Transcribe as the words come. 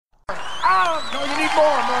Oh, no, you need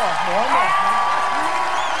more.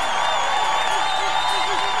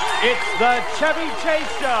 It's the Chevy Chase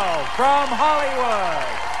Show from Hollywood.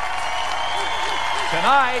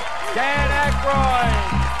 Tonight, Dan Aykroyd.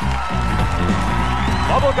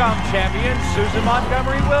 Bubblegum champion Susan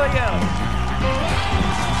Montgomery Williams.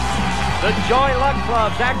 The Joy Luck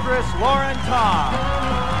Club's actress Lauren Tom.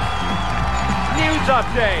 News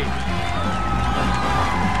update.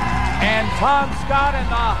 And Tom Scott and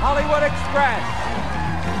the Hollywood Express.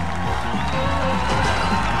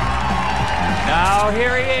 Now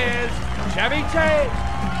here he is, Chevy Chase.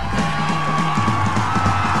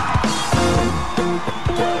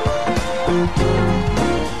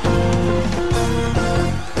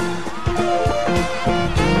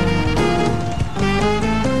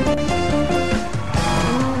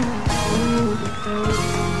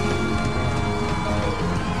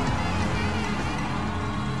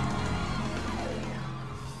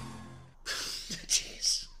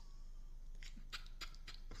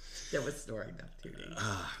 That was snoring, not tooting.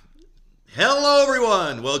 Hello,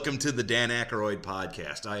 everyone. Welcome to the Dan Aykroyd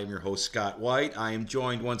podcast. I am your host, Scott White. I am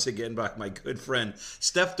joined once again by my good friend,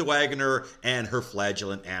 Steph DeWagner, and her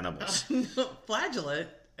flagellant animals. Flagellant?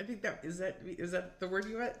 I think is that the word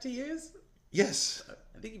you want to use? Yes. I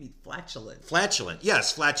think you mean flatulent. Flatulent.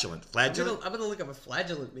 Yes, flatulent. Flagellant. I'm gonna look up what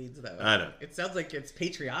flagellant means, though. I don't. It sounds like it's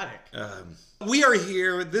patriotic. We are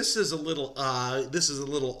here. This is a little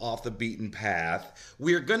off the beaten path.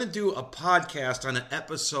 We are going to do a podcast on an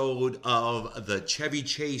episode of the Chevy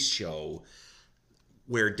Chase Show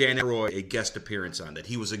where Dan Aykroyd a guest appearance on it.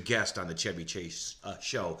 He was a guest on the Chevy Chase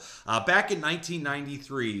show. Back in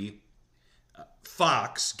 1993,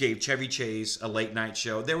 Fox gave Chevy Chase a late night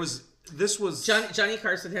show. This was Johnny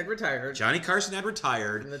Carson had retired. Johnny Carson had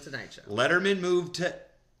retired. From the Tonight Show. Letterman moved to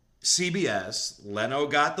CBS. Leno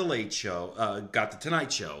got the Late Show, got the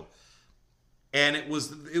Tonight Show, and it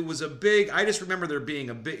was a big. I just remember there being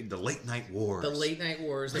the Late Night Wars. The Late Night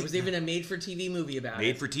Wars. There was even a made-for-TV movie about it.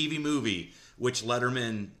 Made-for-TV movie, which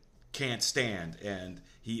Letterman can't stand, and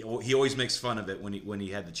he always makes fun of it when he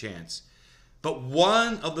had the chance. But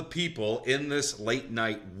one of the people in this Late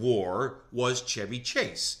Night War was Chevy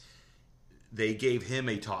Chase. They gave him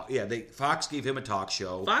a talk. Yeah, Fox gave him a talk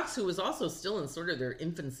show. Fox, who was also still in sort of their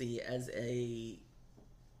infancy as a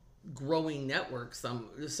growing network,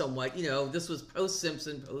 somewhat. You know, this was post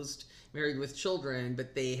Simpson, post Married with Children,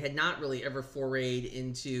 but they had not really ever forayed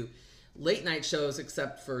into late night shows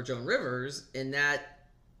except for Joan Rivers, and that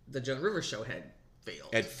the Joan Rivers show had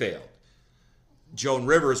failed. Joan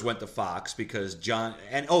Rivers went to Fox because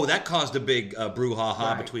that caused a big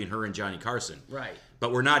brouhaha between her and Johnny Carson. Right.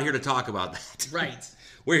 But we're not here to talk about that. Right.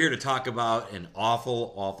 We're here to talk about an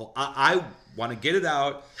awful. I want to get it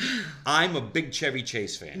out. I'm a big Chevy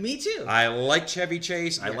Chase fan. Me too. I like Chevy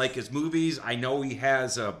Chase. Yes. I like his movies. I know he's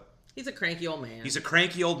a cranky old man. He was a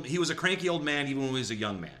cranky old man even when he was a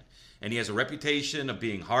young man. And he has a reputation of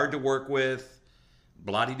being hard to work with.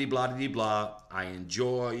 Blah-de-de-blah-de-de-blah. I'm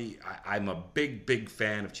a big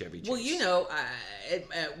fan of Chevy Chase. Well, you know,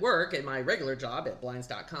 at work, at my regular job at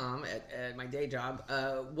Blinds.com, at my day job,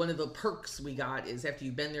 one of the perks we got is after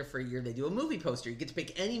you've been there for a year, they do a movie poster. You get to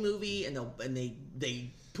pick any movie, and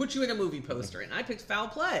they put you in a movie poster. And I picked Foul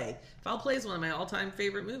Play. Foul Play is one of my all-time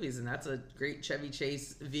favorite movies, and that's a great Chevy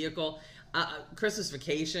Chase vehicle. Christmas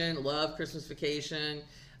Vacation, love Christmas Vacation.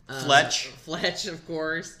 Fletch, of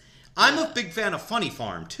course. I'm a big fan of Funny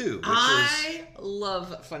Farm, too. I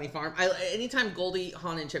love Funny Farm. Anytime Goldie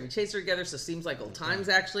Hawn and Chevy Chase are together, so Seems Like Old Times,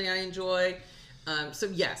 actually, I enjoy. So,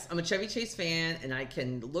 yes, I'm a Chevy Chase fan, and I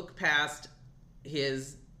can look past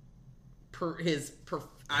his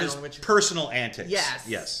personal antics.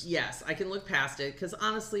 Yes, I can look past it, because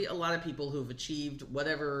honestly, a lot of people who've achieved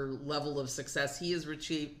whatever level of success he has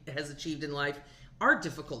achieved in life are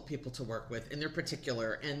difficult people to work with, and they're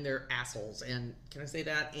particular, and they're assholes. And can I say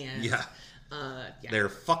that? And yeah. They're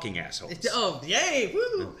fucking assholes. Oh, yay!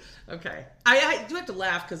 Woo! Okay. I do have to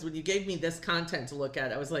laugh because when you gave me this content to look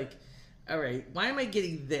at, I was like, all right, why am I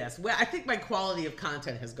getting this? Well, I think my quality of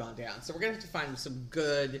content has gone down, so we're gonna have to find some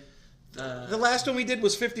good. The last one we did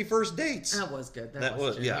was 50 First Dates. That was good. That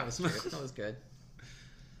was good.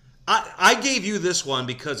 I gave you this one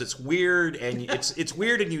because it's weird and it's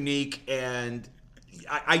weird and unique, and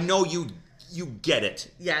I know you get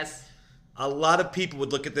it. Yes. A lot of people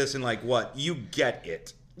would look at this and like, what? You get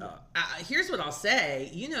it. Here's what I'll say.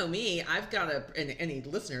 You know me. I've got and any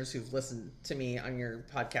listeners who've listened to me on your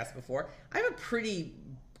podcast before, I have a pretty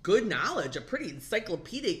good knowledge, a pretty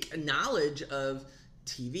encyclopedic knowledge of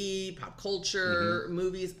TV, pop culture,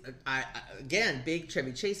 movies. Again, big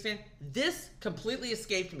Chevy Chase fan. This completely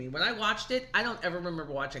escaped me. When I watched it, I don't ever remember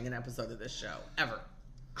watching an episode of this show, ever.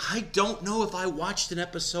 I don't know if I watched an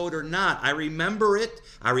episode or not. I remember it.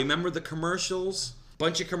 I remember the commercials.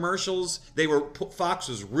 Bunch of commercials. Fox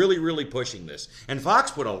was really, really pushing this. And Fox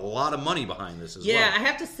put a lot of money behind this as well. Yeah, I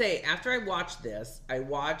have to say, after I watched this, I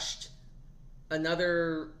watched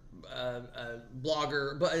another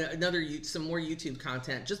blogger, but some more YouTube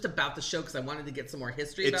content just about the show because I wanted to get some more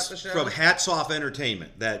history about the show. From Hats Off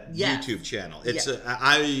Entertainment, that YouTube channel. It's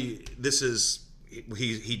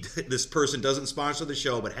this person doesn't sponsor the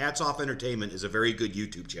show, but Hats Off Entertainment is a very good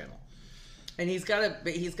YouTube channel. And he's got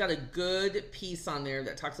a good piece on there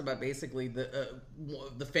that talks about basically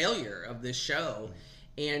the failure of this show,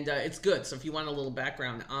 and it's good. So if you want a little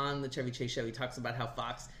background on the Chevy Chase show, he talks about how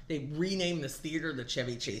Fox, they renamed this theater the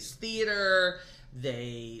Chevy Chase Theater.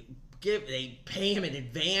 They pay him in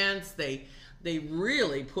advance. They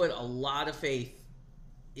really put a lot of faith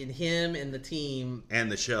in him and the team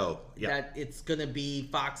and the show. Yeah, that it's going to be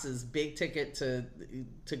Fox's big ticket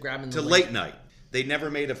to grab in to late night. They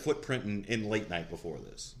never made a footprint in late night before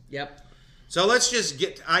this. Yep. So let's just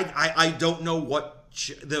get. I don't know what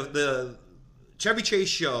the Chevy Chase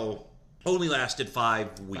show only lasted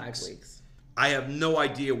 5 weeks. 5 weeks. I have no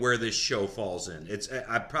idea where this show falls in. It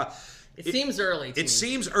seems early. It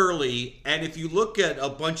seems early, and if you look at a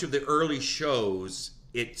bunch of the early shows,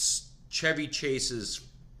 it's Chevy Chase's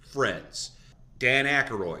friends: Dan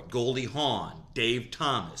Aykroyd, Goldie Hawn, Dave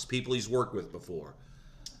Thomas, people he's worked with before.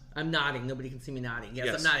 I'm nodding. Nobody can see me nodding.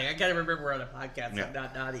 Yes. I'm nodding. I gotta remember we're on a podcast. Yeah. I'm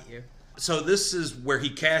not nodding at you. So this is where he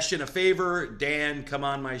cashed in a favor. Dan, come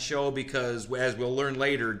on my show, because as we'll learn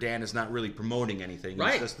later, Dan is not really promoting anything.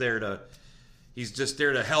 Right. He's just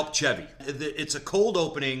there to help Chevy. It's a cold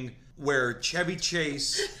opening where Chevy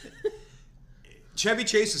Chase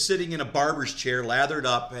is sitting in a barber's chair, lathered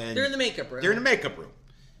up, and they're in the makeup room.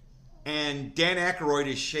 And Dan Aykroyd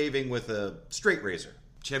is shaving with a straight razor.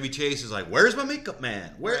 Chevy Chase is like, "Where's my makeup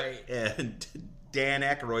man?" Right. And Dan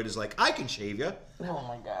Aykroyd is like, "I can shave you." Oh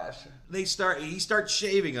my gosh. He starts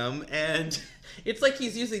shaving him, and it's like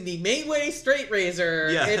he's using the Mainway straight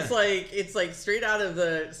razor. Yeah. It's like straight out of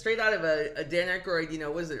a Dan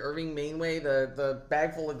Aykroyd, what is it, Irving Mainway, the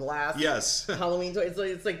bag full of glass. Yes. Halloween toy.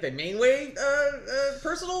 It's like the Mainway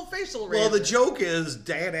personal facial razor. Well, the joke is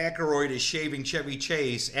Dan Aykroyd is shaving Chevy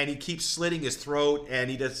Chase, and he keeps slitting his throat,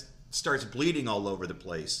 and he just starts bleeding all over the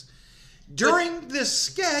place. During this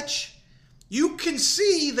sketch, you can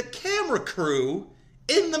see the camera crew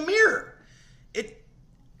in the mirror.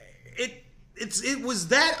 It was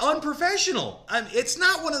that unprofessional. I mean, it's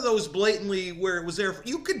not one of those blatantly where it was there.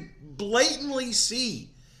 You could blatantly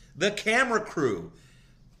see the camera crew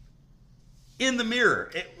in the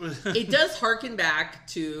mirror. It does harken back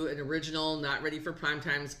to an original, not ready for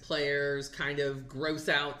primetime's players, kind of gross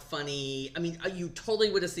out, funny. I mean, you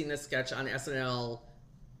totally would have seen this sketch on SNL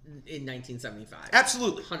in 1975.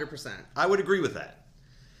 Absolutely. 100%. I would agree with that.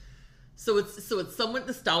 So it's somewhat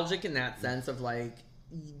nostalgic in that sense of like,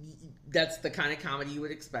 that's the kind of comedy you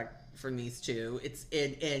would expect from these two.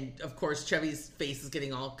 And of course Chevy's face is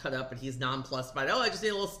getting all cut up and he's nonplussed by it. I just need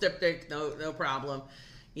a little styptic, no problem.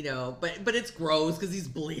 But it's gross because he's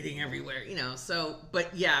bleeding everywhere, So,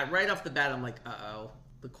 but yeah, right off the bat, I'm like,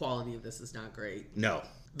 the quality of this is not great. No.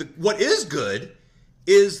 What is good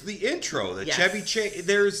is the intro. The yes. Chevy Chase.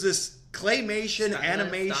 There's this claymation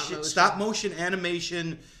animation, stop motion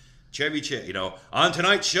animation. Chevy Chase, on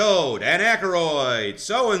tonight's show, Dan Aykroyd,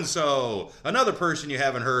 so and so, another person you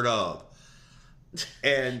haven't heard of.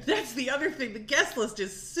 And that's the other thing. The guest list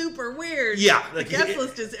is super weird. Yeah, the guest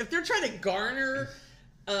list is, if they're trying to garner.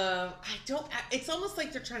 It's almost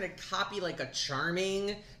like they're trying to copy like a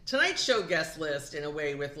Charming Tonight Show guest list in a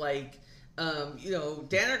way with like, Dan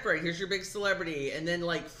Aykroyd, here's your big celebrity, and then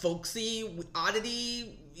like folksy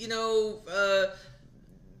oddity,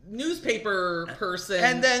 newspaper person,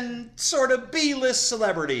 and then sort of B-list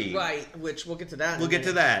celebrity, right? Which we'll get to that. We'll get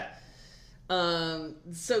to that.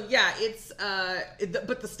 So yeah,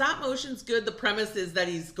 but the stop motion's good. The premise is that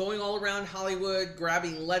he's going all around Hollywood,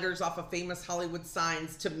 grabbing letters off of famous Hollywood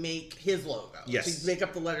signs to make his logo. Yes. To make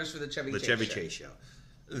up the letters for the Chevy Chase show.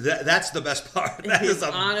 That's the best part. That is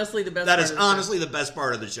honestly the best. That is honestly the best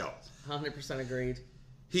part of the show. 100% agreed.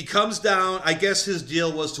 He comes down. I guess his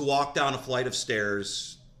deal was to walk down a flight of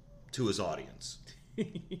stairs to his audience,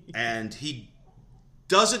 and he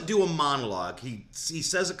doesn't do a monologue. He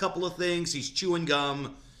says a couple of things. He's chewing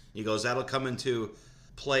gum. He goes, "That'll come into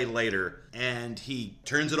play later." And he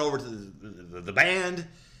turns it over to the band,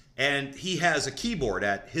 and he has a keyboard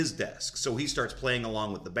at his desk. So he starts playing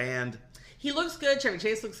along with the band. He looks good. Chevy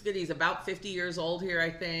Chase looks good. He's about 50 years old here, I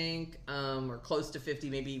think, or close to 50,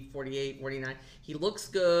 maybe 48, 49. He looks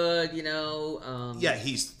good, you know. Yeah,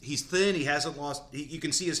 he's thin. He hasn't lost. You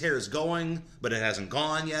can see his hair is going, but it hasn't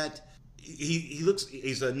gone yet.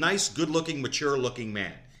 He's a nice, good-looking, mature-looking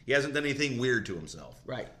man. He hasn't done anything weird to himself.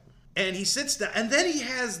 Right. And he sits down, and then he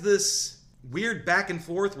has this weird back and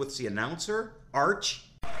forth with the announcer, Arch.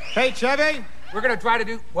 Hey, Chevy? We're going to try to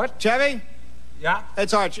do what? Chevy? Yeah?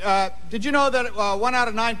 It's Arch. Did you know that 1 out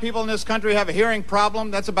of 9 people in this country have a hearing problem?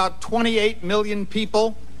 That's about 28 million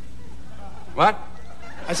people. What?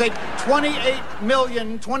 I say 28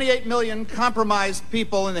 million compromised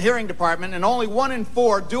people in the hearing department, and only 1 in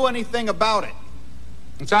 4 do anything about it.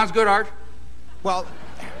 It sounds good, Art. Well,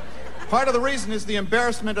 part of the reason is the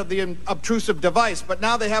embarrassment of the obtrusive device, but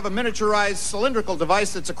now they have a miniaturized cylindrical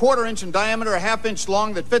device that's a 1/4 inch in diameter, a 1/2 inch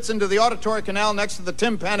long, that fits into the auditory canal next to the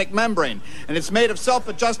tympanic membrane. And it's made of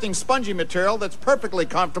self-adjusting spongy material that's perfectly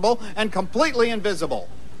comfortable and completely invisible.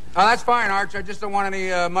 Oh, that's fine, Arch. I just don't want any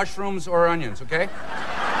mushrooms or onions, okay?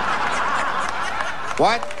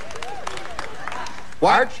 What?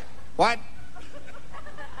 What? Arch? What?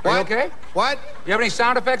 Are you What? okay? What? You have any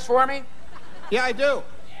sound effects for me? Yeah, I do.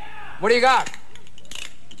 What do you got?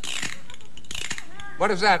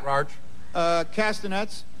 What is that, Arch?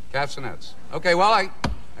 Castanets. Castanets. Okay, well, I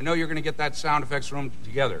know you're going to get that sound effects room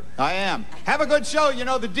together. I am. Have a good show. You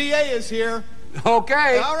know, the DA is here.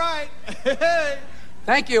 Okay. All right.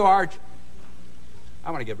 Thank you, Arch. I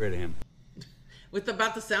want to get rid of him.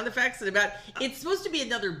 About the sound effects and about it's supposed to be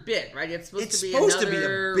another bit, right? It's supposed to be a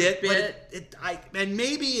bit. But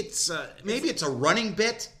maybe it's a running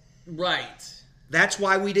bit. Right. That's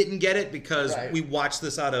why we didn't get it, because Right. we watched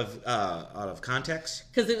this out of context.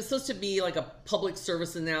 Because it was supposed to be like a public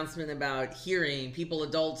service announcement about hearing,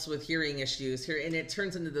 adults with hearing issues here, and it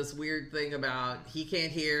turns into this weird thing about he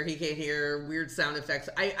can't hear, weird sound effects.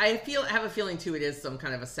 I have a feeling too it is some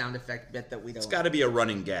kind of a sound effect bit that we don't. It's got to be a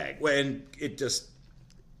running gag. When it just,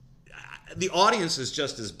 the audience is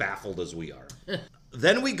just as baffled as we are.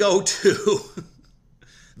 Then we go to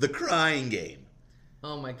the crying game.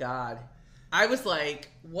 Oh my God. I was like,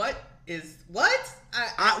 what?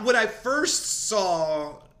 When I first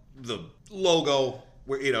saw the logo,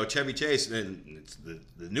 where Chevy Chase, and it's the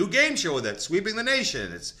new game show that's sweeping the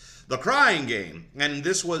nation. It's the Crying Game, and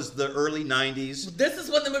this was the early '90s. This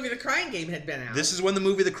is when the movie The Crying Game had been out. This is when the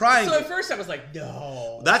movie The Crying Game. So at first I was like,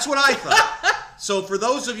 no. That's what I thought. So for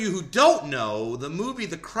those of you who don't know, the movie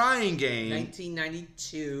The Crying Game,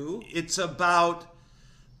 1992. It's about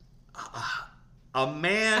a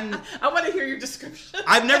man. I want to hear your description.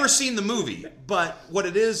 I've never seen the movie, but what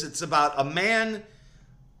it is, it's about a man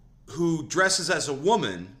who dresses as a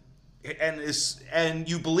woman, and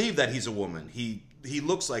you believe that he's a woman. He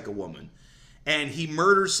looks like a woman, and he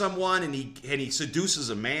murders someone, and he seduces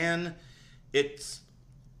a man. It's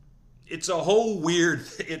a whole weird.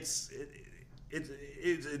 It's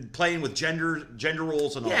playing with gender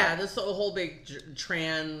roles and all. Yeah, that. there's a whole big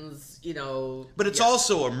trans, But it's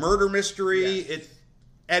also a murder mystery. Yes.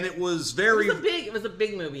 It was very. It was a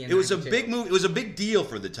big movie. It was a big movie. It was a big deal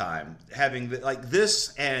for the time, having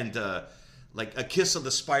this and like A Kiss of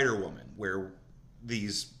the Spider Woman, where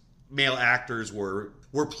these male actors were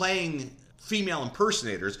playing female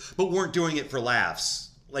impersonators, but weren't doing it for laughs.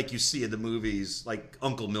 Like you see in the movies, like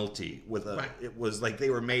Uncle Milty with a, Right. It was like they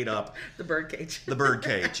were made up. The birdcage. The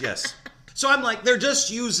birdcage, yes. So I'm like, they're just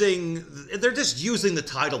using the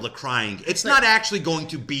title, The Crying Game. It's not actually going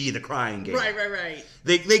to be The Crying Game. Right.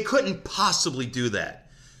 They couldn't possibly do that.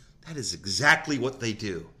 That is exactly what they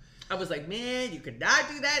do. I was like, man, you could not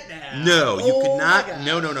do that now. No, you could my not. gosh.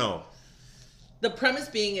 No. The premise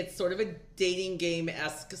being it's sort of a dating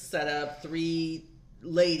game-esque setup. Three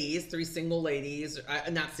single ladies.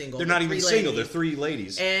 Not single. They're but not even three single. ladies. They're three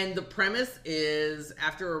ladies. And the premise is,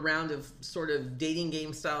 after a round of sort of dating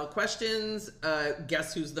game style questions,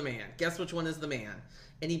 guess who's the man? Guess which one is the man?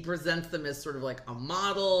 And he presents them as sort of like a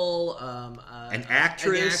model, an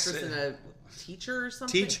actress and a teacher or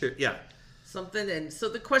something. Yeah. Something. And so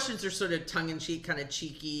the questions are sort of tongue-in-cheek, kind of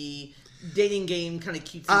cheeky, dating game, kind of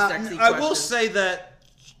cutesy, sexy I questions. will say that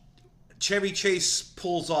Chevy Chase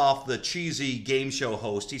pulls off the cheesy game show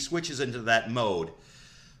host. He switches into that mode.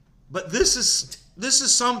 But this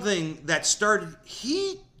is something that started.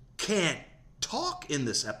 He can't talk in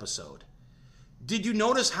this episode. Did you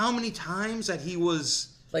notice how many times that he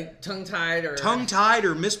was like tongue-tied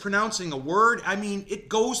or mispronouncing a word? I mean, it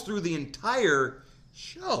goes through the entire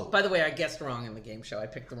show. By the way, I guessed wrong in the game show. I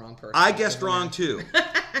picked the wrong person. I guessed wrong too.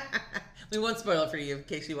 We won't spoil it for you in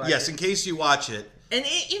case you watch it. Yes, in case you watch it. And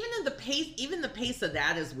even the pace of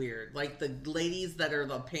that is weird. Like the ladies that are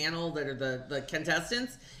the panel, that are the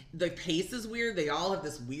contestants, the pace is weird. They all have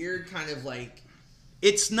this weird kind of like.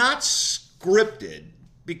 It's not scripted,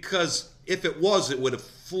 because if it was, it would have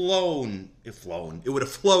flown. It would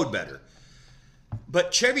have flowed better.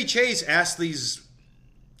 But Chevy Chase asked these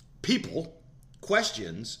people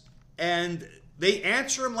questions, and they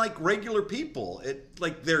answer them like regular people.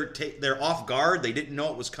 Like they're off guard. They didn't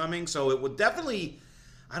know it was coming, so it would definitely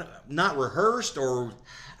not rehearsed or.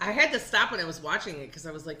 I had to stop when I was watching it because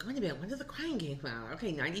I was like, wait a minute, when did the Crying Game come out?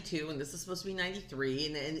 Okay, 92, and this is supposed to be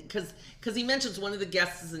 93. And because he mentions one of the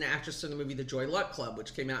guests is an actress in the movie The Joy Luck Club,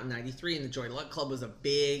 which came out in 93, and The Joy Luck Club was a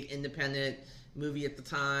big independent movie at the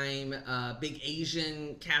time, big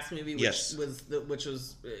Asian cast movie, which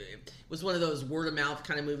was one of those word of mouth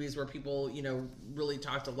kind of movies where people, really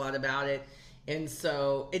talked a lot about it. And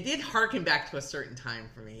so it did harken back to a certain time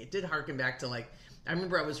for me. It did harken back to like, I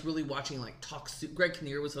remember I was really watching like Talk Soup. Greg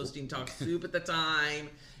Kinnear was hosting Talk Soup at the time.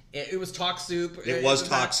 It was Talk Soup. It was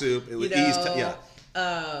Talk Soup. It was yeah.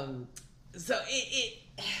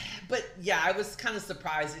 But yeah, I was kind of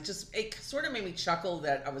surprised. It sort of made me chuckle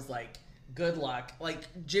that I was like, good luck.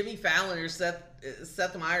 Like Jimmy Fallon or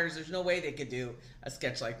Seth Meyers, there's no way they could do a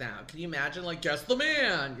sketch like that. Can you imagine? Like, Guess the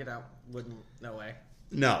Man, no way.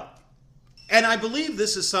 No. And I believe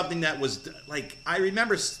this is something that was like, I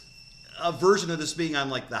remember a version of this being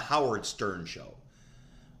on like the Howard Stern show,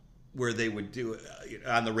 where they would do it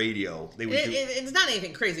on the radio. It's not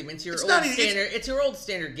anything crazy. I mean, it's your old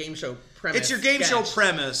standard game show premise. It's your game show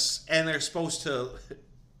premise, and they're supposed to,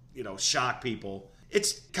 shock people.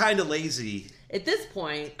 It's kind of lazy. At this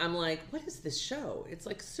point, I'm like, what is this show? It's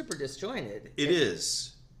like super disjointed. It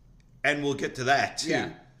is, and we'll get to that too. Yeah.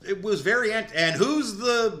 It was very and who's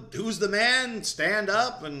the man? Stand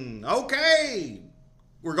up and okay.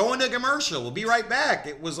 We're going to commercial. We'll be right back.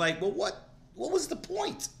 It was like, well, what was the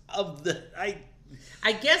point of the...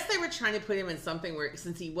 I guess they were trying to put him in something where,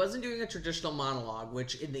 since he wasn't doing a traditional monologue,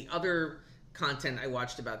 which in the other content I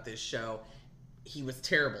watched about this show, he was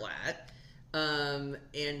terrible at.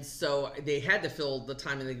 And so they had to fill the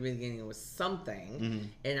time in the beginning with something. Mm-hmm.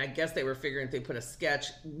 And I guess they were figuring if they put a sketch,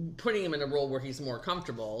 putting him in a role where he's more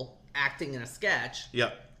comfortable acting in a sketch.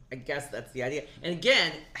 Yep. I guess that's the idea. And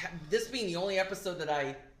again, this being the only episode that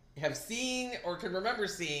I have seen or can remember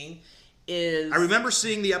seeing is... I remember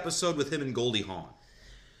seeing the episode with him and Goldie Hawn.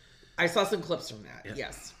 I saw some clips from that,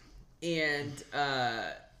 yes. And,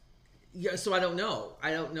 so I don't know.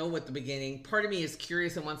 I don't know what the beginning... Part of me is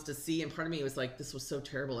curious and wants to see, and part of me was like, this was so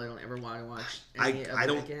terrible, I don't ever want to watch any of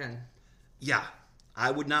it again. Yeah.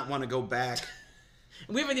 I would not want to go back.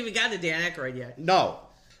 We haven't even gotten to Dan Aykroyd yet. No.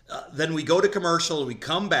 Then we go to commercial, we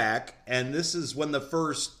come back, and this is when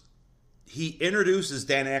he introduces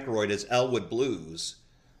Dan Aykroyd as Elwood Blues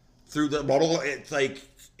through the model. It's like,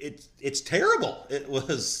 it's terrible. It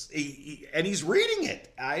was, and he's reading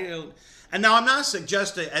it. And now I'm not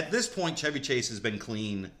suggesting, at this point, Chevy Chase has been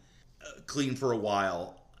clean for a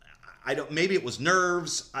while. Maybe it was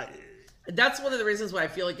nerves. That's one of the reasons why I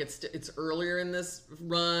feel like it's earlier in this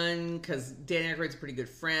run, because Dan Aykroyd's a pretty good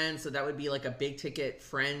friend, so that would be like a big ticket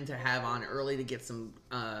friend to have on early to get some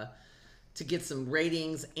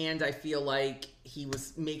ratings. And I feel like he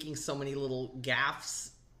was making so many little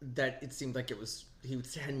gaffes that it seemed like he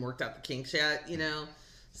hadn't worked out the kinks yet,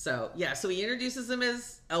 So yeah, so he introduces him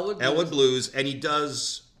as Elwood Blues, and he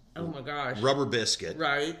does. Oh my gosh, Rubber Biscuit,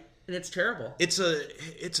 right? And it's terrible. It's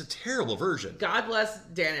a terrible version. God bless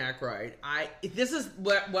Dan Aykroyd. This is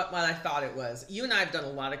what I thought it was. You and I have done a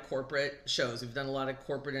lot of corporate shows. We've done a lot of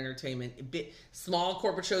corporate entertainment, small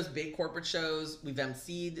corporate shows, big corporate shows. We've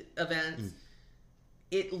emceed events.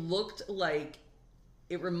 It looked like,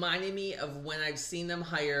 it reminded me of when I've seen them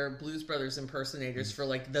hire Blues Brothers impersonators for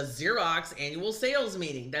like the Xerox annual sales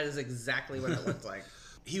meeting. That is exactly what it looked like.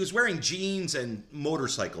 He was wearing jeans and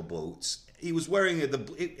motorcycle boots. He was wearing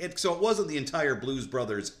so it wasn't the entire Blues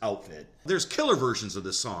Brothers outfit. There's killer versions of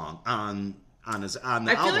this song on the album.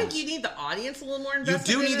 I feel like you need the audience a little more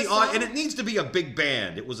invested. You do need the audience, and it needs to be a big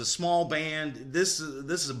band. It was a small band. This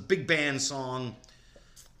is a big band song.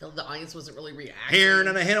 The audience wasn't really reacting. And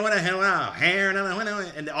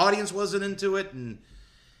the audience wasn't into it, and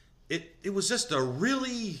it was just a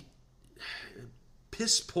really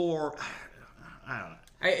piss poor. I don't know.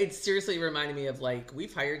 It seriously reminded me of like,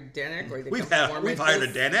 we've hired Dan Aykroyd to We've hired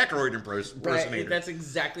a Dan Aykroyd impersonator. Right, that's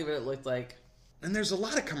exactly what it looked like. And there's a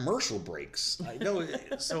lot of commercial breaks. I know.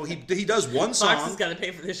 So he does one song. Fox has got to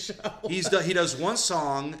pay for this show. He does one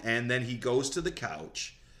song, and then he goes to the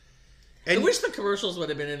couch. I wish the commercials would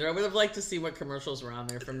have been in there. I would have liked to see what commercials were on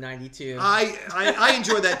there from '92. I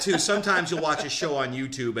enjoy that too. Sometimes you'll watch a show on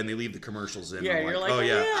YouTube and they leave the commercials in. Yeah, you're like, oh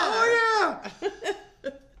yeah.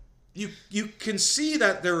 You can see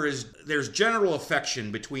that there's general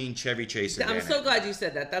affection between Chevy Chase and Dan I'm so Aykroyd. glad you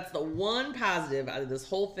said that. That's the one positive out of this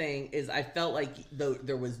whole thing is I felt like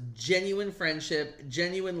there was genuine friendship,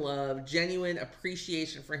 genuine love, genuine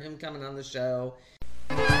appreciation for him coming on the show.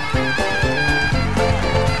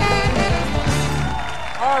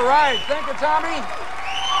 All right. Thank you, Tommy.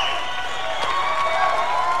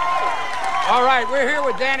 All right. We're here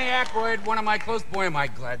with Danny Aykroyd, one of my close... Boy, am I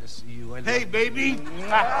glad to see you. Hey, baby. All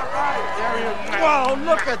right. There you go. Whoa,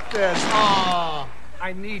 look at this. Aw.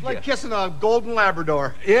 I need Like you. kissing a golden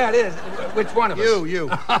Labrador. Yeah, it is. Which one of us? You.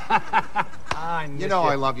 I miss You know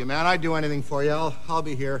I love you, man. I'd do anything for you. I'll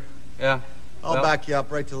be here. Yeah. I'll Well, back you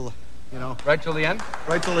up right till, right till the end?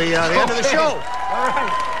 right till the end of the Okay. show. All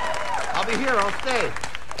right. I'll be here. I'll stay.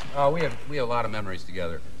 We have a lot of memories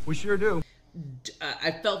together. We sure do.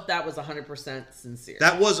 I felt that was 100% sincere.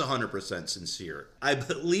 That was 100% sincere. I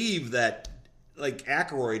believe that, like,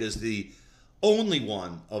 Aykroyd is the only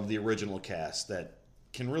one of the original cast that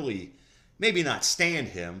can really, maybe not stand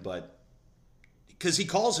him, but because he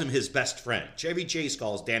calls him his best friend. Chevy Chase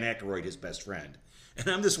calls Dan Aykroyd his best friend. And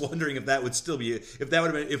I'm just wondering if that would still be, if that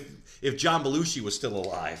would have been, if John Belushi was still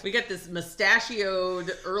alive. We got this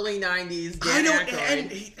mustachioed early 90s Dan I know, Aykroyd.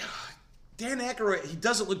 and Dan Aykroyd, he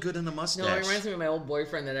doesn't look good in a mustache. No, it reminds me of my old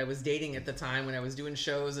boyfriend that I was dating at the time when I was doing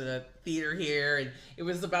shows at a theater here, and it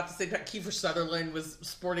was about to say that Kiefer Sutherland was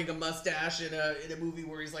sporting a mustache in a movie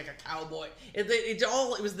where he's like a cowboy. It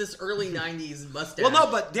was this early '90s mustache. Well, no,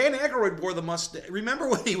 but Dan Aykroyd wore the mustache. Remember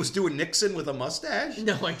when he was doing Nixon with a mustache?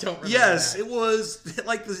 No, I don't remember. Yes, that. it was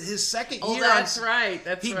like his second Oh, year. that's right.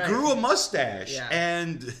 That's He right. grew a mustache, Yeah.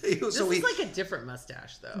 and This is like a different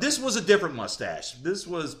mustache, though. This was a different mustache. This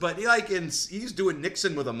was, but he's doing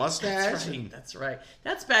Nixon with a mustache. That's right. That's right.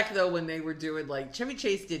 That's back though when they were doing like Chevy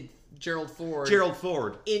Chase did Gerald Ford. Gerald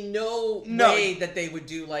Ford. In no way that they would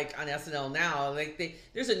do like on SNL now. Like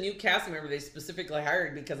there's a new casting member they specifically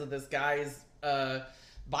hired because of this guy's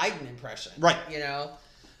Biden impression. Right. You know?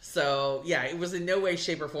 So yeah, it was in no way,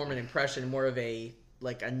 shape, or form an impression, more of a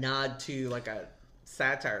nod to like a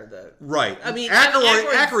satire. Right. I mean,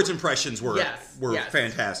 Aykroyd's impressions were Yes.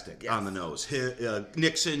 fantastic on the nose.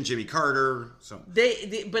 Nixon, Jimmy Carter. So.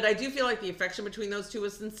 But I do feel like the affection between those two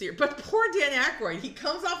was sincere. But poor Dan Aykroyd, he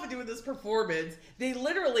comes off of doing this performance. They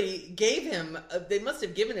literally gave him, they must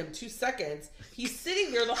have given him 2 seconds. He's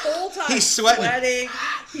sitting there the whole time. He's sweating.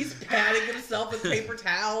 He's patting himself with paper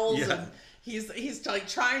towels. Yeah. And he's like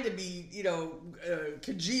trying to be,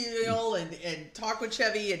 congenial and talk with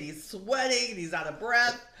Chevy, and he's sweating and he's out of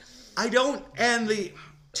breath. And the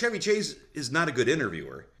Chevy Chase is not a good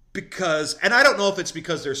interviewer because, and I don't know if it's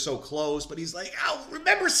because they're so close, but he's like, oh,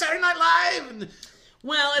 remember Saturday Night Live? And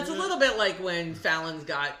Well, it's a little bit like when Fallon's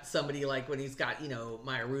got somebody like when he's got,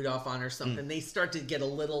 Maya Rudolph on or something, they start to get a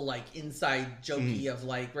little like inside jokey of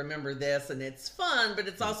like, remember this, and it's fun, but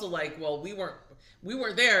it's also like, well, we weren't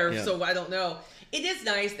there, so I don't know. It is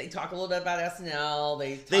nice. They talk a little bit about SNL.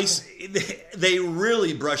 They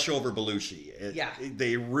really brush over Belushi. Yeah.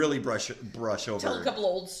 They really brush over. Tell a couple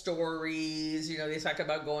of old stories. They talk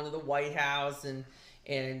about going to the White House and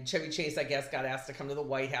Chevy Chase, I guess, got asked to come to the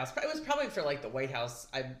White House. It was probably for like the White House.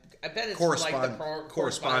 I bet it's for like the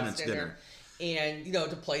correspondence dinner. And,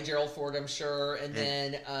 to play Gerald Ford, I'm sure. And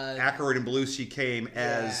then Aykroyd and Belushi came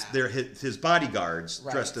as his bodyguards,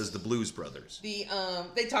 dressed as the Blues Brothers. They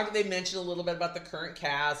mentioned a little bit about the current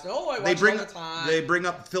cast. I watch it all the time. They bring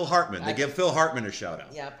up Phil Hartman. They give Phil Hartman a shout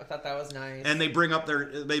out. Yep, I thought that was nice. And they bring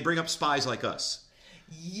up Spies Like Us.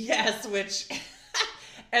 Yes, which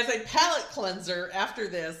as a palate cleanser after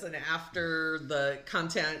this and after the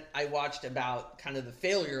content I watched about kind of the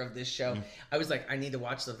failure of this show, I was like, I need to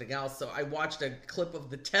watch something else. So I watched a clip of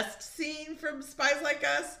the test scene from Spies Like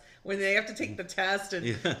Us when they have to take the test, and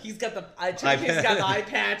he's got the eye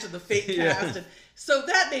patch and the fake cast. And so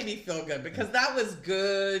that made me feel good because that was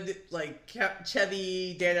good, like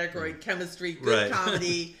Chevy, Dan Aykroyd chemistry, good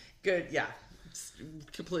comedy, good, It's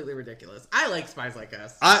completely ridiculous. I like Spies Like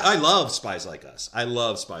Us. I love Spies Like Us. I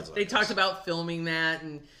love Spies Like Us. They talked about filming that,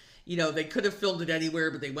 and they could have filmed it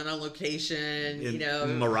anywhere, but they went on location.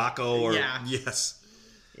 In Morocco, or yes,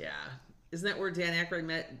 yeah. Isn't that where Dan Aykroyd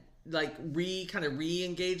met? Like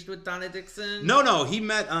re-engaged with Donna Dixon? No, he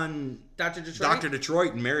met on Dr. Detroit. Dr.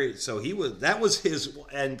 Detroit and married. So that was his,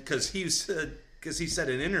 and because he said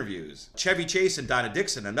in interviews, Chevy Chase and Donna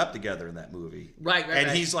Dixon end up together in that movie. Right.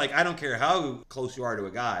 And he's like, I don't care how close you are to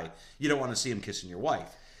a guy, you don't want to see him kissing your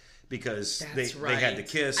wife. because That's they had to right.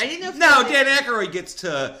 kiss. I didn't know if now they- Dan Aykroyd gets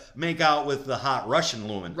to make out with the hot Russian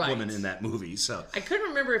woman Right. in that movie. So I couldn't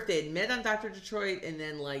remember if they had met on Dr. Detroit and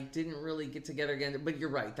then like didn't really get together again. But you're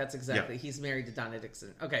right. That's exactly. Yeah. He's married to Donna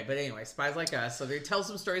Dixon. Okay, but anyway, Spies Like Us. So they tell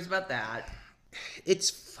some stories about that. it's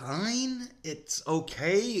fine. It's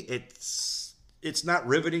okay. It's not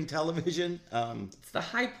riveting television. It's the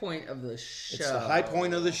high point of the show. It's the high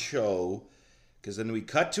point of the show. Because then we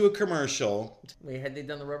cut to a commercial. Wait, had they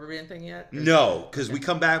done the rubber band thing yet? No, because we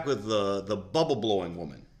come back with the bubble blowing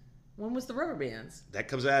woman. When was the rubber bands? That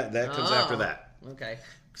comes after that. Okay.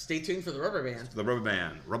 Stay tuned for the rubber bands. The rubber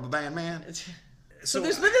band man. So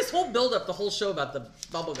there's been this whole build up the whole show about the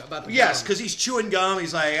bubble gum. About the Yes, gum. because he's chewing gum.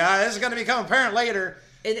 He's like, this is going to become apparent later.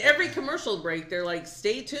 In every commercial break, they're like,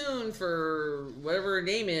 "Stay tuned for whatever her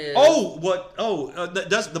name is." Oh, what?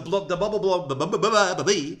 Does the bubble blow?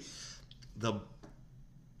 The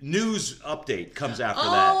news update comes after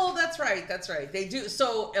that. Oh, that's right. That's right. They do.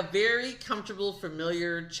 So a very comfortable,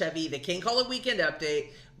 familiar Chevy. They can't call it Weekend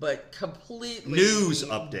Update, but completely News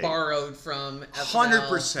update. borrowed from SNL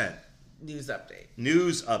 100% News Update.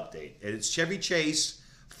 news update. And it's Chevy Chase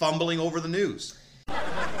fumbling over the news.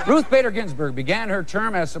 Ruth Bader Ginsburg began her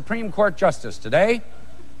term as Supreme Court Justice today.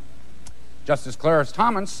 Justice Clarence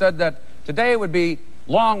Thomas said that today would be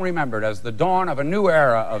long remembered as the dawn of a new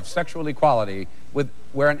era of sexual equality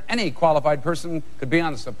where any qualified person could be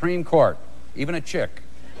on the Supreme Court, even a chick.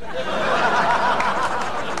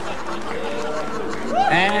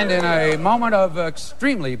 And in a moment of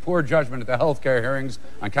extremely poor judgment at the health care hearings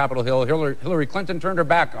on Capitol Hill, Hillary Clinton turned her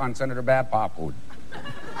back on Senator Bob Packwood.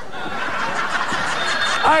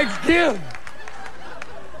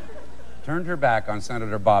 Turned her back on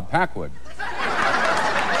Senator Bob Packwood.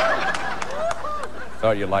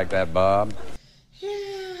 Thought you'd like that, Bob.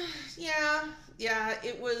 Yeah.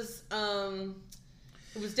 It was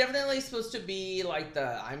definitely supposed to be like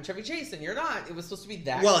I'm Chevy Chase and you're not. It was supposed to be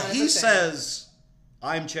that. Well, kind of he a thing. says,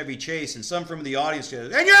 I'm Chevy Chase, and some from the audience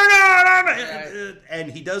goes, and you're not! Right.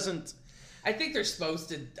 And he doesn't... I think they're supposed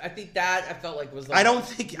to. I think that I felt like was. Like, I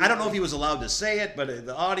don't know if he was allowed to say it, but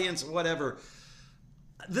the audience, whatever.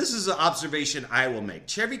 This is an observation I will make.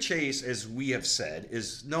 Chevy Chase, as we have said,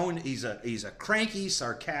 is known. He's a cranky,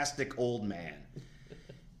 sarcastic old man,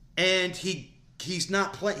 and he's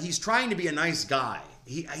not he's trying to be a nice guy.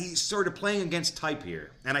 He's sort of playing against type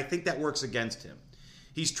here, and I think that works against him.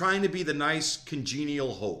 He's trying to be the nice,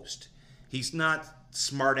 congenial host. He's not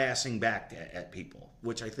smart-assing back at people,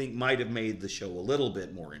 which I think might have made the show a little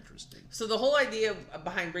bit more interesting. So the whole idea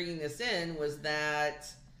behind bringing this in was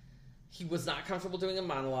that he was not comfortable doing a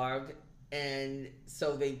monologue, and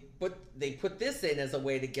so they put this in as a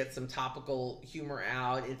way to get some topical humor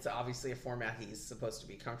out. It's obviously a format he's supposed to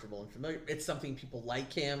be comfortable and familiar. It's something people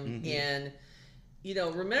like him, and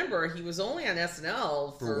remember he was only on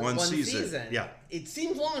SNL for one season. Yeah, it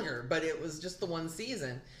seemed longer, but it was just the one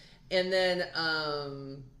season, and then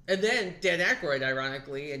Dan Aykroyd,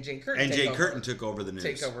 ironically, and Jane Curtin took over the news.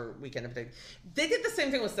 Take over Weekend Update. They did the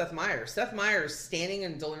same thing with Seth Meyers. Seth Meyers standing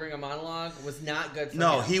and delivering a monologue was not good for him.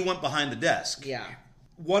 No, he went behind the desk. Yeah.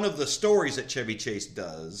 One of the stories that Chevy Chase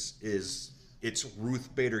does is it's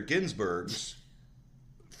Ruth Bader Ginsburg's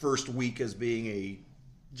first week as being a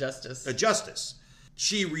justice.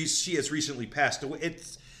 She has recently passed away.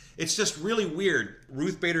 It's just really weird.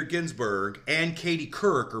 Ruth Bader Ginsburg and Katie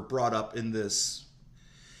Couric are brought up in this.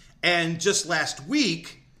 And just last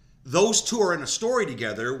week, those two are in a story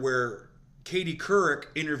together where Katie Couric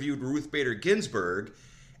interviewed Ruth Bader Ginsburg,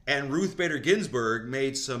 and Ruth Bader Ginsburg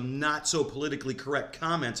made some not so politically correct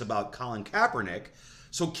comments about Colin Kaepernick,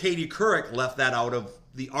 so Katie Couric left that out of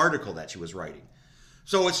the article that she was writing.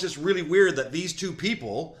 So it's just really weird that these two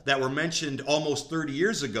people that were mentioned almost 30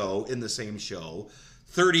 years ago in the same show,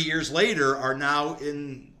 30 years later are now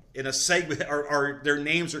in a segment, or their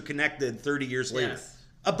names are connected 30 years later. Yes.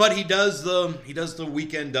 But he does the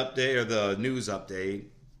weekend update or the news update.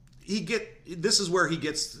 This is where he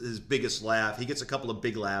gets his biggest laugh. He gets a couple of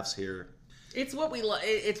big laughs here. It's what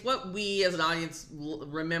we as an audience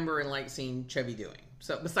remember and like seeing Chevy doing.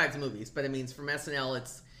 So besides movies, but it means from SNL,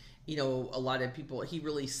 it's a lot of people. He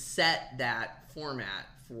really set that format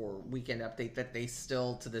for Weekend Update that they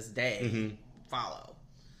still to this day follow.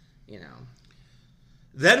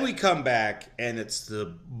 Then we come back and it's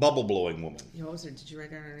the bubble blowing woman. What was her? Did you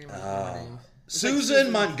write down her name?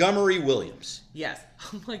 Susan Montgomery Williams. Yes.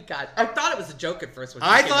 Oh my God. I thought it was a joke at first.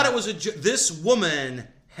 I thought it was this woman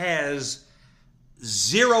has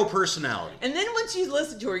zero personality. And then once you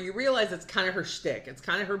listen to her, you realize it's kind of her shtick. It's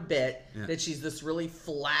kind of her bit that she's this really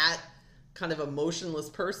flat, kind of emotionless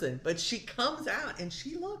person, but she comes out and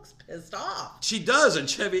she looks pissed off. She does, and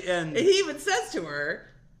Chevy And he even says to her,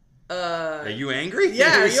 "Are you angry?"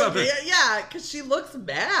 Yeah, Or something. yeah, because she looks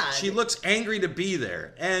mad. She looks angry to be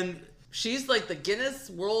there, and she's like the Guinness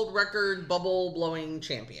World Record bubble blowing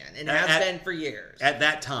champion, and has been for years. At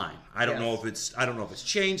that time, I don't know Yes. if it's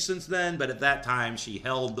changed since then, but at that time, she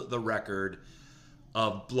held the record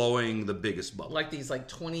of blowing the biggest bubble. Like these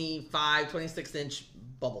 25, 26-inch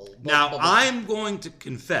bubble. Now, I'm going to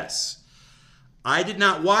confess, I did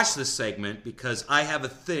not watch this segment because I have a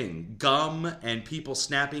thing, gum and people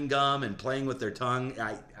snapping gum and playing with their tongue.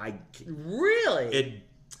 Really?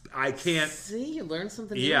 I can't. See, you learn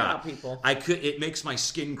something new about people. It makes my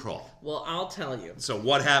skin crawl. Well, I'll tell you. So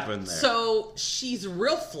what happened there? So she's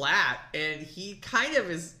real flat, and he kind of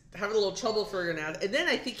is having a little trouble figuring out. And then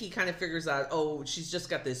I think he kind of figures out, oh, she's just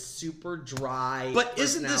got this super dry. But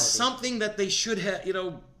isn't this something that they should have,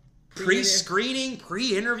 pre-screening,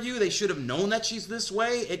 pre-interview? They should have known that she's this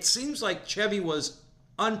way. It seems like Chevy was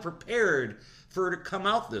unprepared for her to come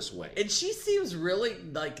out this way. And she seems really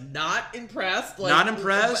not impressed. Not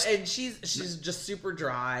impressed. And she's just super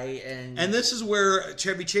dry. And this is where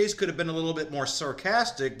Chevy Chase could have been a little bit more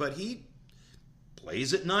sarcastic, but he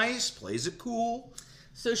plays it nice, plays it cool.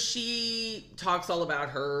 So she talks all about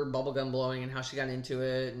her bubblegum blowing and how she got into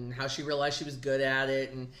it and how she realized she was good at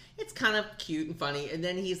it, and it's kind of cute and funny. And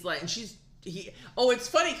then he's like, it's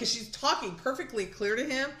funny because she's talking perfectly clear to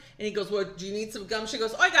him, and he goes, "Well, do you need some gum?" She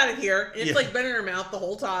goes, "Oh, I got it here." And it's been in her mouth the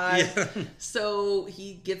whole time. Yeah. So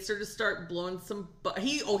he gets her to start blowing some.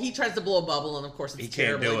 He tries to blow a bubble, and of course it's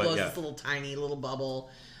terrible. He blows this little tiny little bubble.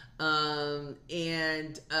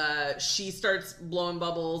 And she starts blowing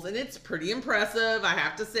bubbles, and it's pretty impressive, I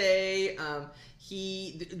have to say.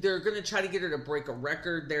 They're going to try to get her to break a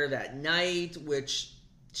record there that night, which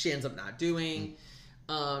she ends up not doing.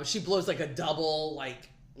 She blows a double, like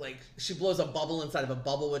she blows a bubble inside of a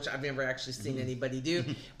bubble, which I've never actually seen anybody do.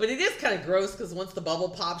 But it is kind of gross because once the bubble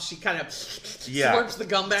pops, she kind of slurps the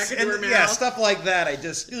gum back into her mouth. Yeah, stuff like that. I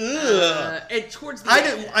just and towards the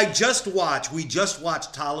end, we just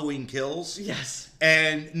watched Halloween Kills. Yes.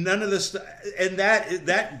 And none of this, and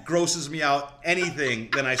that grosses me out anything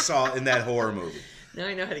than I saw in that horror movie. Now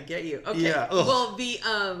I know how to get you. Okay. Yeah. Well,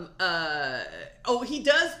 he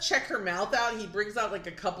does check her mouth out. He brings out a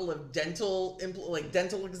couple of dental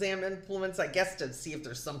exam implements, I guess, to see if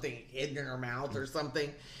there's something hidden in her mouth or something.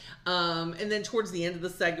 And then towards the end of the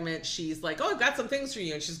segment, she's like, "Oh, I've got some things for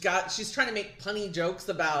you," and she's trying to make punny jokes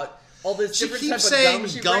about all this different type of gum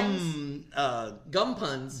she brings. Gum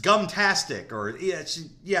puns. Gumtastic, or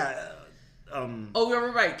Oh,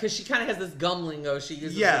 you're right, because she kind of has this gum lingo she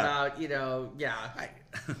uses about,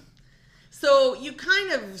 So you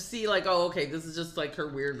kind of see this is just her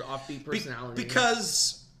weird offbeat personality.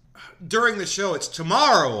 Because during the show, it's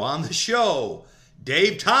tomorrow on the show,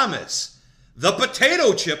 Dave Thomas, the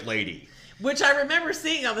potato chip lady. Which I remember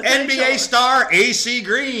seeing on the NBA star AC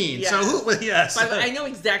Green. Yes. So yes. By the way, I know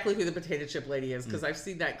exactly who the potato chip lady is because I've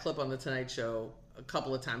seen that clip on the Tonight Show a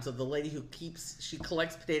couple of times of the lady who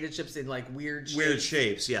collects potato chips in weird shapes. Weird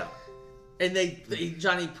shapes, yeah. And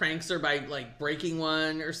Johnny pranks her by breaking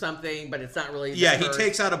one or something, but it's not really. Yeah, he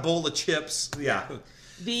takes out a bowl of chips. Yeah.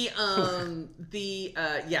 So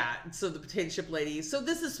the potato chip lady. So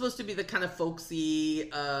this is supposed to be the kind of folksy,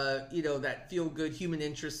 that feel good human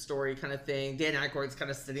interest story kind of thing. Dan Aykroyd's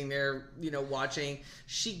kind of sitting there, watching.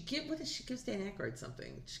 What does she gives Dan Aykroyd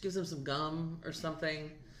something? She gives him some gum or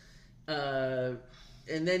something.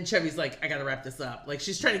 And then Chevy's like, I gotta wrap this up.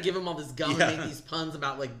 She's trying to give him all this gum and make these puns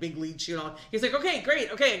about big lead chew and all. He's like, okay,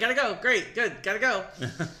 great, okay, I gotta go, great, good, gotta go.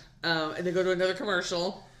 And they go to another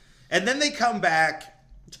commercial. And then they come back,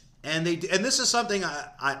 and this is something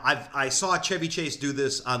I saw Chevy Chase do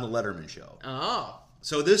this on the Letterman show. Oh.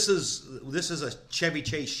 So this is a Chevy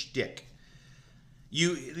Chase shtick.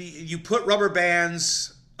 You put rubber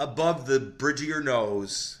bands above the bridge of your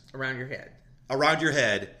nose. Around your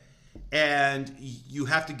head. And you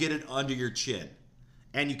have to get it under your chin,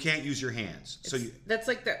 and you can't use your hands. That's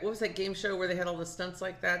like that. What was that game show where they had all the stunts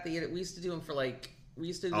like that? We used to do them for the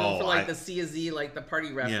C of Z, the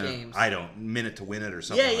party rap games. I don't Minute to Win It or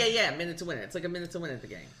something. Yeah. Minute to Win It. It's like a minute to win at the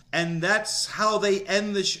game. And that's how they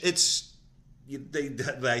end the.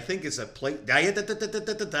 I think it's a play.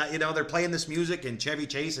 They're playing this music, and Chevy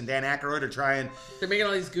Chase and Dan Aykroyd are trying. They're making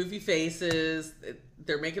all these goofy faces.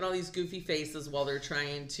 While they're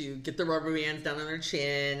trying to get the rubber bands down on their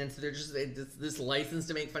chin, and so they're just this license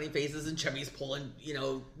to make funny faces. And Chevy's pulling,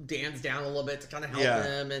 Dan's down a little bit to kind of help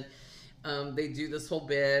him, and they do this whole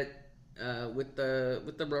bit. with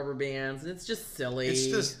the rubber bands, and it's just silly. It's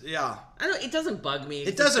just It doesn't bug me.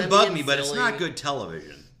 It doesn't bug me, but it's not good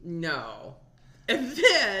television. No. And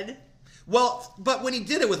then, well, but when he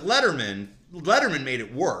did it with Letterman made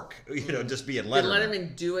it work. You know, just being Letterman. Did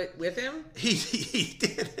Letterman do it with him? He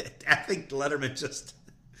did it. I think Letterman just,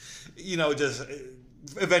 just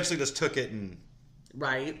eventually just took it and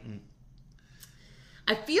right.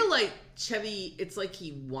 I feel like Chevy. It's like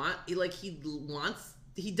he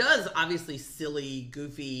does obviously silly,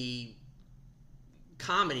 goofy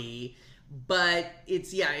comedy, but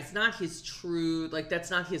it's not his true, that's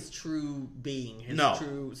not his true being.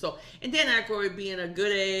 True. So, and Dan Aykroyd being a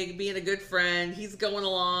good egg, being a good friend, he's going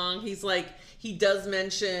along. He's like, he does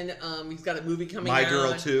mention he's got a movie coming out. My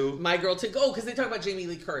Girl 2. Oh, because they talk about Jamie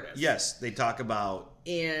Lee Curtis. Yes, they talk about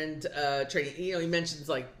and trading. He mentions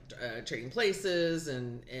trading places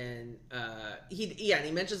and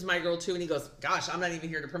he mentions My Girl 2 and he goes, gosh, I'm not even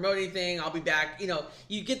here to promote anything. I'll be back.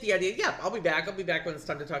 You get the idea. Yeah, I'll be back when it's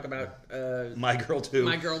time to talk about My Girl 2.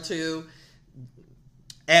 My Girl 2.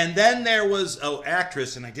 And then there was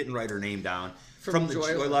actress, and I didn't write her name down, from the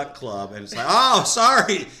Joy Luck Club, and it's like, oh,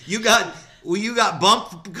 sorry, you got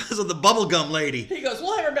bumped because of the bubblegum lady. He goes,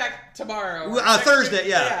 we'll have her back tomorrow. Thursday,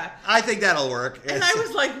 yeah. I think that'll work. And I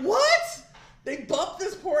was like, what? They bumped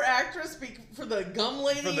this poor actress for the gum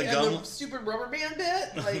lady the stupid rubber band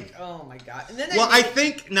bit? Oh my God. And then I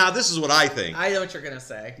think, now this is what I think. I know what you're going to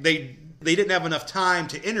say. They didn't have enough time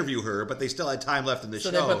to interview her, but they still had time left in the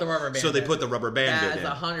show. So they put the rubber band So they put the rubber band bit in.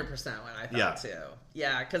 That's 100% what I thought too.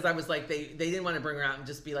 Yeah, because I was like, they didn't want to bring her out and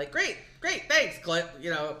just be like, great, thanks, Clip,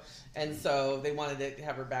 And so they wanted to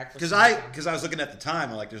have her back for because I was looking at the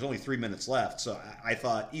time, I'm like, there's only 3 minutes left, so I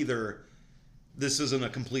thought either this isn't a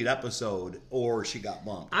complete episode or she got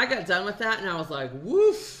bumped. I got done with that and I was like,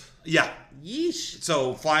 woof. Yeah. Yeesh.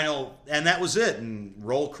 So and that was it, and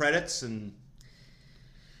roll credits and.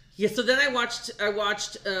 Yeah, so then I watched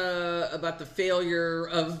about the failure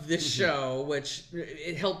of this show, which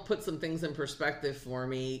it helped put some things in perspective for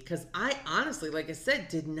me, because I honestly, like I said,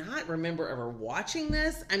 did not remember ever watching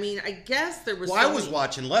this. I mean, I guess there was. Well, I was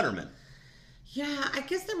watching Letterman. Yeah, I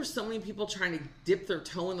guess there were so many people trying to dip their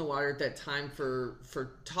toe in the water at that time for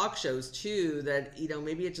talk shows too, that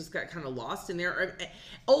maybe it just got kind of lost in there.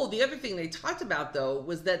 Oh, the other thing they talked about though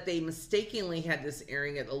was that they mistakenly had this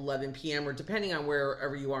airing at 11 p.m. or depending on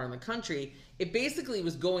wherever you are in the country, it basically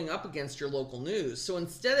was going up against your local news. So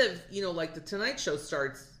instead of the Tonight Show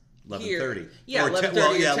starts 11:30, yeah,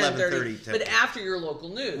 11:30, but after your local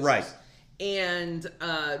news, right? And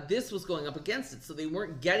this was going up against it. So they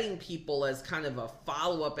weren't getting people as kind of a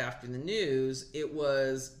follow-up after the news. It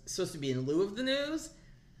was supposed to be in lieu of the news.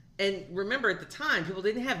 And remember, at the time, people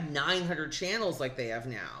didn't have 900 channels like they have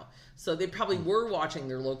now. So they probably were watching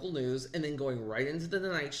their local news and then going right into the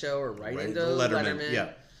Tonight Show or right into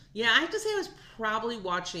Letterman. Yeah, I have to say I was probably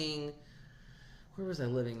watching... Where was I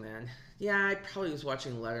living then? Yeah, I probably was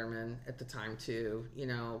watching Letterman at the time, too.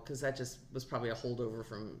 Because that just was probably a holdover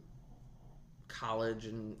from college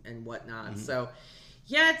and whatnot. Mm-hmm. So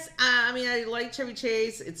yeah, it's I like Chevy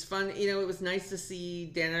Chase. It's fun. It was nice to see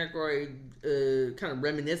Dan Aykroyd kind of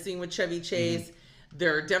reminiscing with Chevy Chase. Mm-hmm.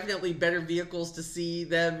 There are definitely better vehicles to see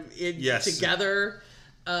them together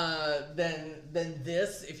than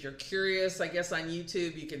this. If you're curious, I guess on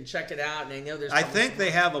YouTube you can check it out. And I know there's. I think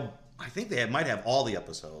they might have all the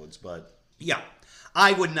episodes, but yeah,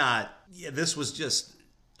 I would not. Yeah, this was just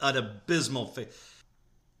an abysmal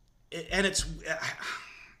and it's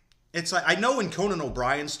like, I know when Conan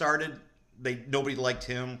O'Brien started, nobody liked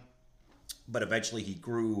him, but eventually he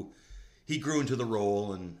grew into the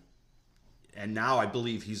role, and now I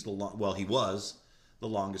believe he was the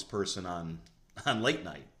longest person on late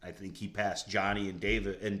night. I think he passed Johnny and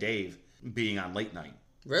Dave being on late night.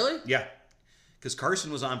 Really? Yeah, because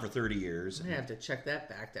Carson was on for 30 years. I'm gonna have to check that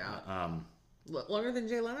fact out. Longer than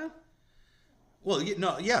Jay Leno? Well,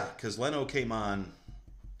 because Leno came on.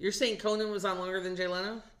 You're saying Conan was on longer than Jay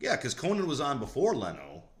Leno? Yeah, because Conan was on before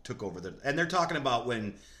Leno took over and they're talking about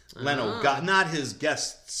when Leno got, not his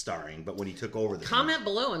guest starring, but when he took over the Comment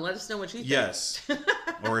below and let us know what you think. Yes,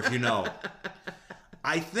 or if you know.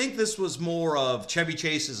 I think this was more of Chevy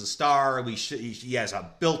Chase is a star. He has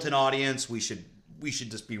a built-in audience. We should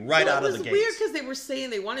just be right out of the gates. It was weird because they were saying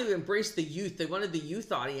they wanted to embrace the youth. They wanted the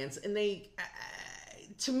youth audience, and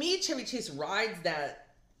to me, Chevy Chase rides that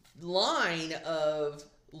line of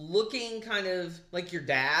looking kind of like your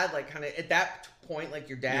dad, like kind of at that point like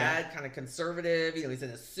your dad, kind of conservative. He's in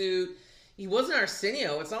a suit. He wasn't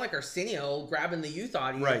Arsenio. It's not like Arsenio grabbing the youth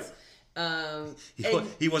audience. Right.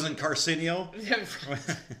 He wasn't Carcinio.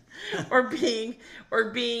 or being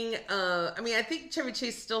I mean, I think Chevy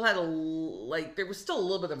Chase still had there was still a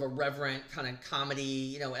little bit of a reverent kind of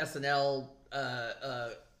comedy, SNL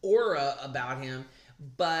aura about him.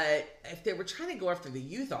 But if they were trying to go after the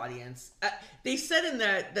youth audience, they said in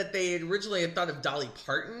that they originally had thought of Dolly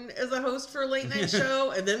Parton as a host for a late night show,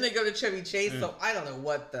 and then they go to Chevy Chase. So I don't know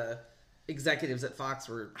what the executives at Fox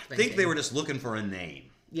were thinking. I think they were just looking for a name.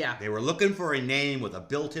 Yeah. They were looking for a name with a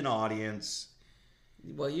built-in audience.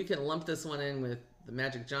 Well, you can lump this one in with the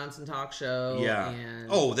Magic Johnson talk show. Yeah.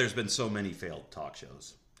 And... there's been so many failed talk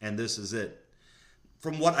shows. And this is it.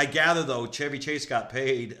 From what I gather, though, Chevy Chase got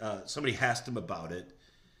paid. Somebody asked him about it.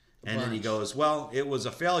 And then he goes, well, it was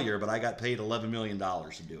a failure, but I got paid $11 million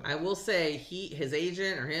to do it. I will say his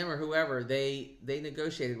agent or him or whoever, they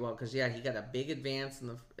negotiated well because, he got a big advance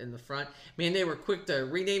in the front. Man, they were quick to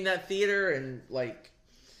rename that theater and,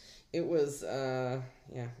 it was, it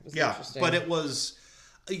was interesting. But it was,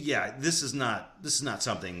 this is not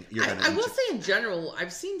something you're going to... I will say in general,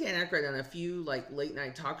 I've seen Dan Aykroyd on a few, late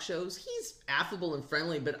night talk shows. He's affable and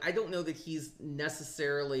friendly, but I don't know that he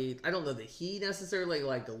necessarily,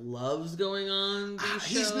 loves going on these shows.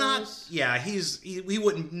 He's not, he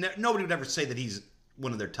wouldn't, nobody would ever say that he's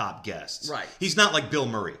one of their top guests. Right. He's not like Bill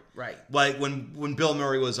Murray. Right. Like when Bill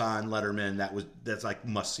Murray was on Letterman, that's like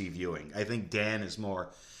must-see viewing. I think Dan is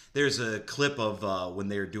more... There's a clip of when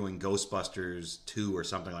they were doing Ghostbusters 2 or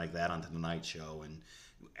something like that on the Tonight Show, and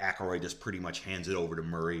Aykroyd just pretty much hands it over to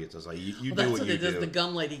Murray. It's just like, you do what you do. The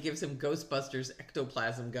gum lady gives him Ghostbusters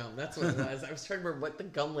ectoplasm gum. That's what it was. I was trying to remember what the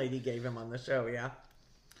gum lady gave him on the show,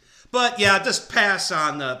 But just pass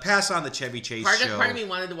on the Chevy Chase show. Part of me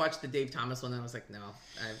wanted to watch the Dave Thomas one, and I was like, no,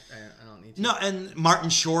 I don't need to. No, and Martin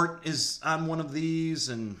Short is on one of these,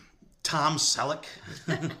 and Tom Selleck.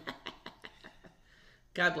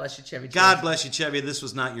 God bless you, Chevy. God bless you, Chevy. This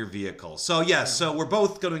was not your vehicle. So, yes, so we're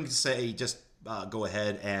both going to say just go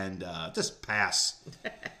ahead and just pass.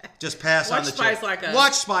 Just pass on the Spies Like Us.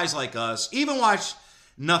 Watch Spies Like Us. Even watch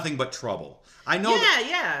Nothing But Trouble. I know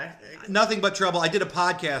Nothing But Trouble. I did a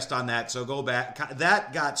podcast on that, so go back.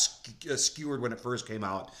 That got skewered when it first came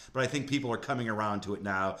out, but I think people are coming around to it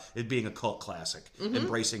now, it being a cult classic,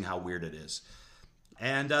 embracing how weird it is.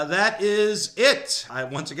 And that is it.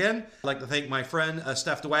 Once again, I'd like to thank my friend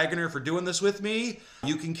Steph DeWagner for doing this with me.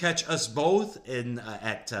 You can catch us both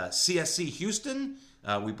at CSC Houston.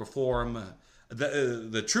 We perform,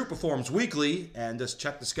 the troupe performs weekly, and just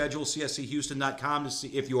check the schedule, cschouston.com, to see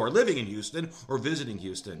if you are living in Houston or visiting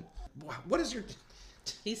Houston. What is your...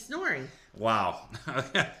 He's snoring. Wow.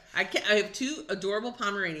 I have two adorable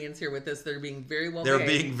Pomeranians here with us that are being very well behaved. They're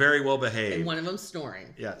being very well behaved. And one of them's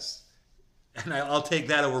snoring. Yes. And I'll take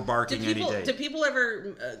that over barking any day. Do people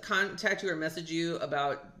ever contact you or message you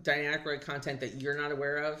about Dan Aykroyd content that you're not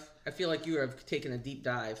aware of? I feel like you have taken a deep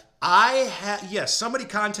dive. Yes, somebody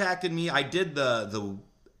contacted me. I did the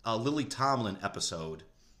Lily Tomlin episode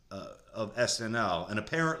of SNL, and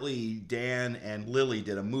apparently Dan and Lily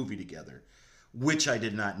did a movie together, which I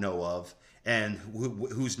did not know of, and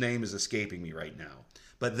whose name is escaping me right now.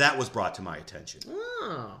 But that was brought to my attention.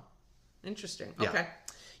 Oh, interesting. Yeah. Okay.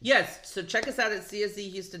 Yes, so check us out at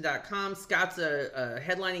cschouston.com. Scott's a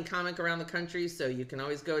headlining comic around the country, so you can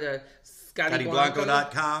always go to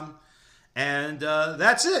scottyblanco.com. And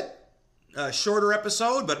that's it. A shorter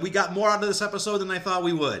episode, but we got more out of this episode than I thought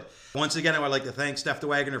we would. Once again, I would like to thank Steph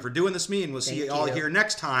DeWagner for doing this with me, and we'll see you all here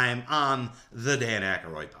next time on the Dan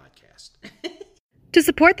Aykroyd Podcast. To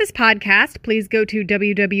support this podcast, please go to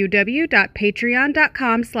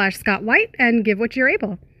www.patreon.com/Scott White and give what you're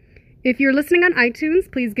able. If you're listening on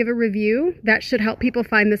iTunes, please give a review. That should help people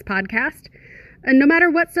find this podcast. And no matter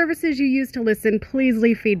what services you use to listen, please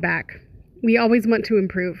leave feedback. We always want to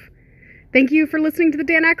improve. Thank you for listening to the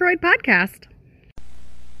Dan Aykroyd Podcast.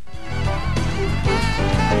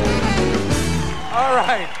 All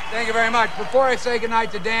right. Thank you very much. Before I say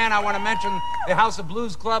goodnight to Dan, I want to mention the House of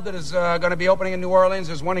Blues Club that is going to be opening in New Orleans.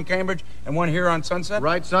 There's one in Cambridge and one here on Sunset.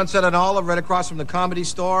 Right, Sunset and Olive, right across from the Comedy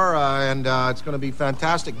Store, and it's going to be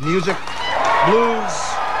fantastic. Music, blues,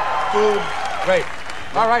 food. Great.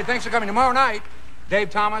 All right, thanks for coming. Tomorrow night, Dave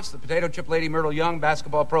Thomas, the Potato Chip Lady, Myrtle Young,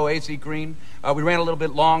 basketball pro, AC Green. We ran a little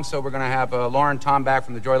bit long, so we're going to have Lauren Tom back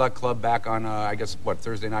from the Joy Luck Club back on, I guess,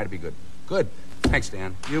 Thursday night would be good. Good. Thanks,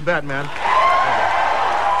 Dan. You bet, man.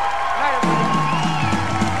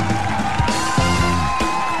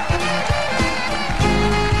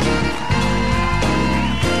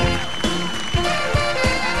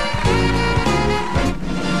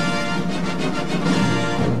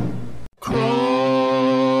 Cross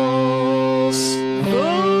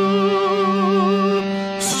the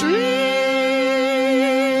street.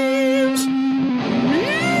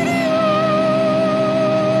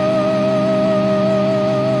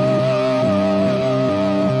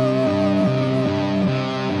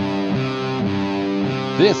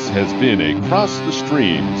 This has been a Cross the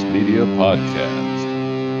Streams Media Podcast.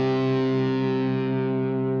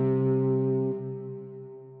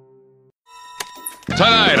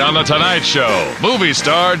 Tonight on The Tonight Show, movie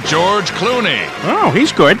star George Clooney. Oh,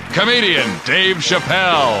 he's good. Comedian Dave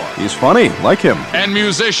Chappelle. He's funny. Like him. And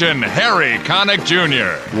musician Harry Connick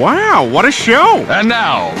Jr. Wow, what a show. And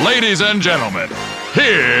now, ladies and gentlemen,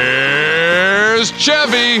 here's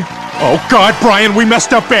Chevy. Oh, God, Brian, we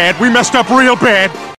messed up bad. We messed up real bad.